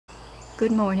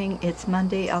Good morning. It's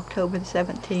Monday, October the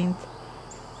 17th,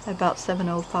 about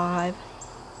 7:05.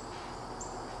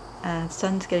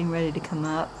 Sun's getting ready to come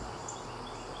up.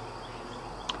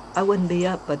 I wouldn't be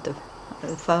up, but the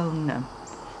phone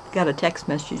got a text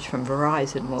message from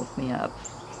Verizon, woke me up.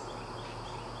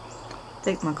 I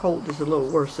think my cold is a little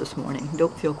worse this morning.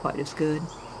 Don't feel quite as good.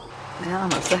 Well,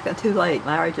 I'm a second too late.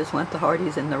 Larry just went to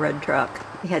Hardee's in the red truck.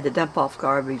 He had to dump off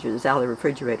garbage. It was out of the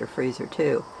refrigerator freezer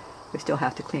too. We still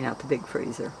have to clean out the big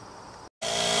freezer.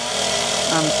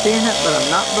 I'm seeing it, but I'm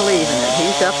not believing it.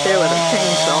 He's up there with a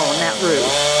chainsaw on that roof.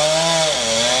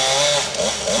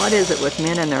 What is it with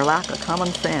men and their lack of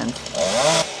common sense?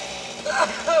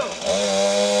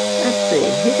 Let's see.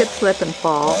 He could slip and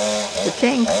fall. The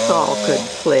chainsaw could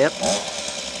slip.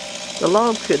 The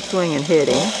logs could swing and hit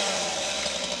him.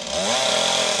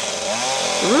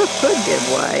 The roof could give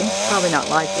way. Probably not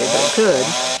likely, but it could.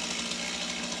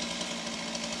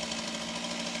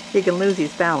 He can lose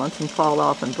his balance and fall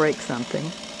off and break something.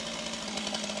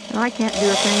 And I can't do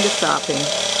a thing to stop him.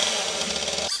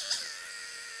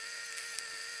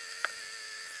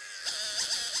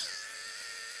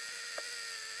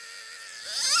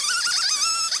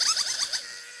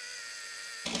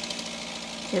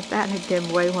 If that had given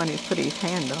way when he put his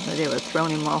hand on it, it would have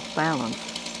thrown him off balance.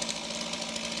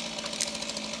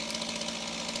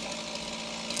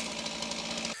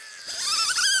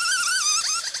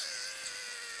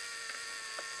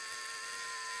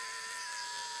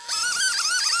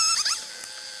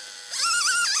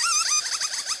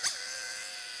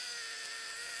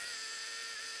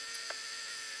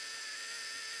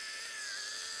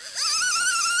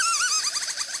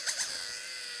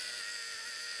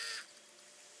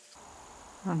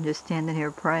 I'm just standing here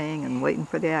praying and waiting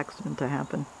for the accident to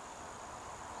happen.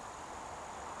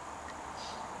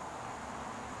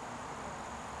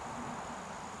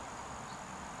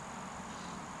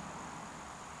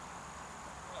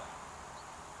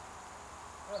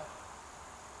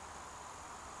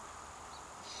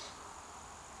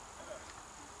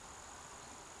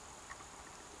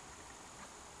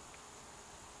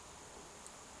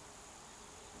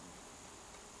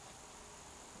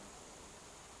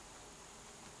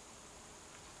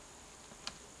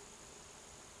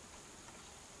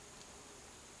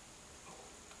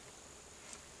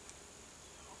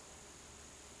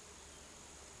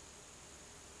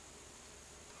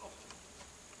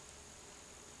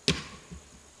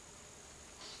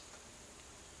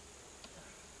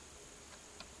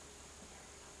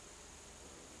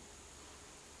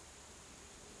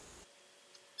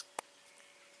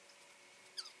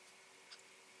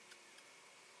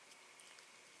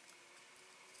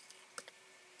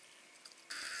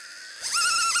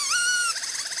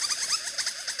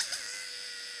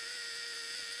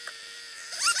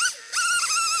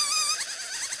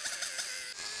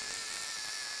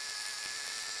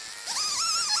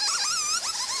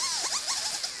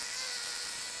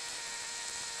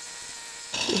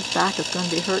 His back is going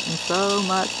to be hurting so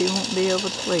much he won't be able to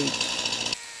sleep.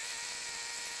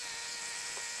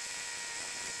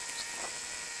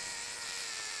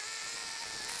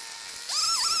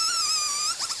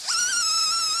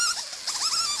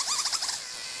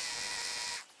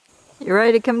 You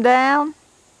ready to come down?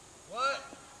 What?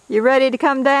 You ready to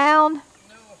come down? No.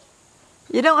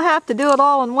 You don't have to do it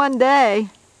all in one day.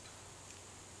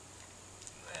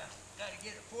 Well, gotta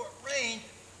get it before it rains.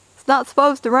 It's not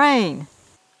supposed to rain.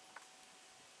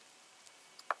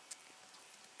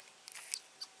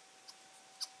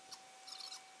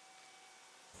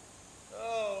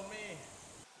 Oh, me.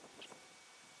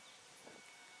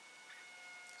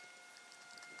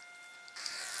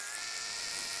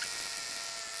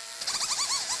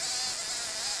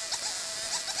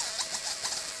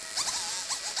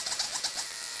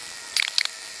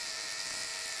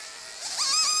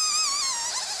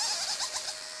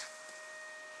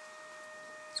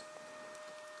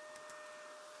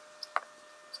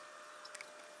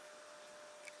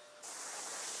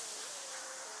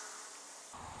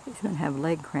 He's going to have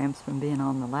leg cramps from being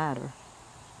on the ladder,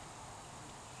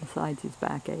 besides his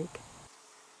backache.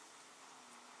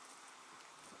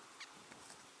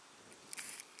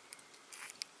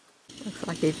 Looks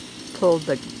like he pulled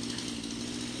the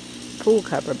pool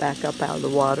cover back up out of the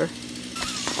water.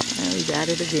 Well, he's at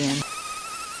it again.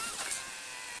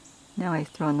 Now he's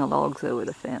throwing the logs over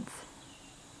the fence.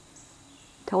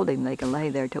 Told him they can lay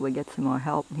there till we get some more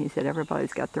help, and he said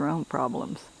everybody's got their own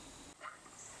problems.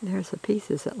 There's the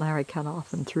pieces that Larry cut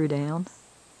off and threw down.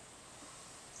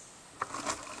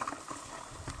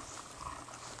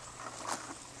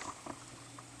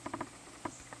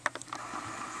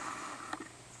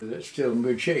 It's still in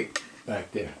good shape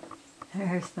back there.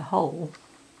 There's the hole.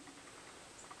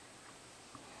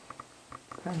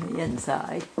 from the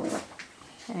inside.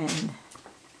 And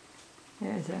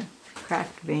there's a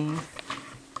cracked beam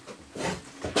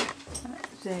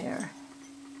right there.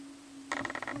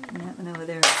 And that one over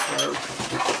there is closed.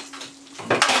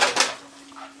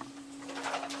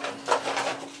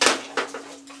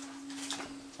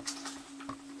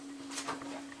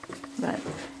 But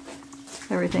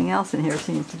everything else in here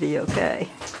seems to be okay.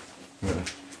 Yeah.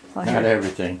 Well, Not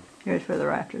everything. Here's where the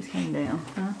rafters came down,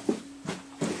 huh?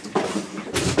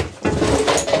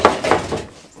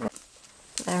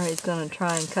 Larry's going to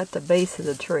try and cut the base of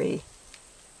the tree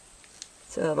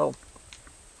so it'll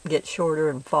get shorter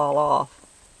and fall off.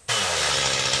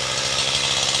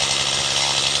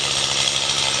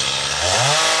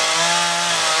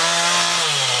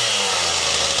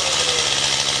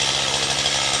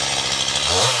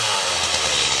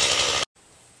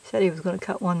 Said he was going to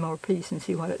cut one more piece and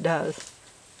see what it does.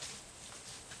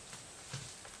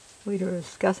 We were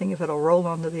discussing if it'll roll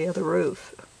onto the other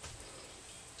roof.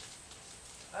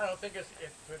 I don't think if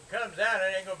it comes down,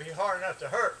 it ain't gonna be hard enough to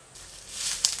hurt.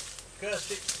 Because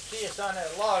see, it's on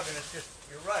that log, and it's just,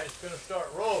 you're right, it's gonna start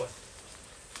rolling.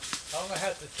 I'm gonna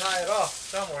have to tie it off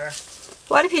somewhere.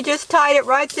 What if you just tied it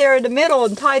right there in the middle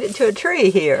and tied it to a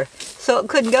tree here so it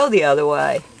couldn't go the other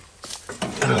way?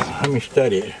 Let me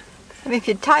study it. I mean, if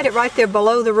you tied it right there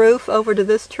below the roof over to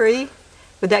this tree,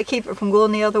 would that keep it from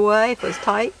going the other way if it was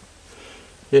tight?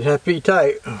 It'd have to be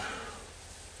tight.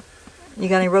 You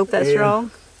got any rope that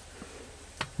strong?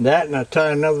 That, and I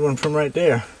tie another one from right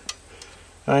there.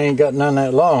 I ain't got none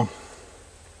that long.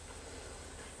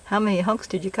 How many hunks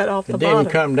did you cut off the It bottom?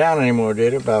 didn't come down anymore,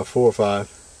 did it? About 4 or 5.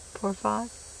 4 or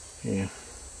 5? Yeah.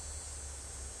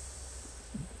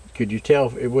 Could you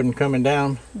tell it wasn't coming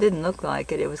down? Didn't look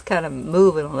like it. It was kind of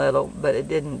moving a little, but it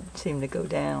didn't seem to go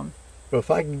down. Well, if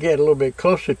I could get a little bit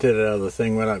closer to the other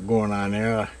thing without going on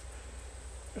there,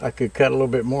 I could cut a little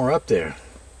bit more up there.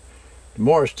 The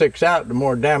more it sticks out, the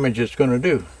more damage it's going to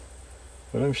do.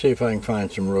 But let me see if I can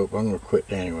find some rope. I'm going to quit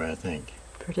anyway, I think.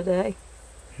 For today?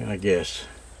 I guess.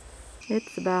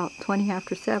 It's about 20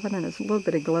 after 7 and there's a little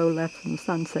bit of glow left from the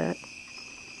sunset.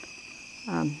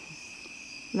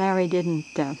 Larry didn't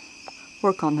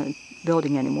work on the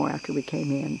building anymore after we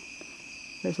came in.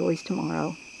 There's always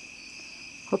tomorrow.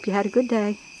 Hope you had a good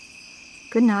day.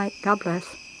 Good night. God bless.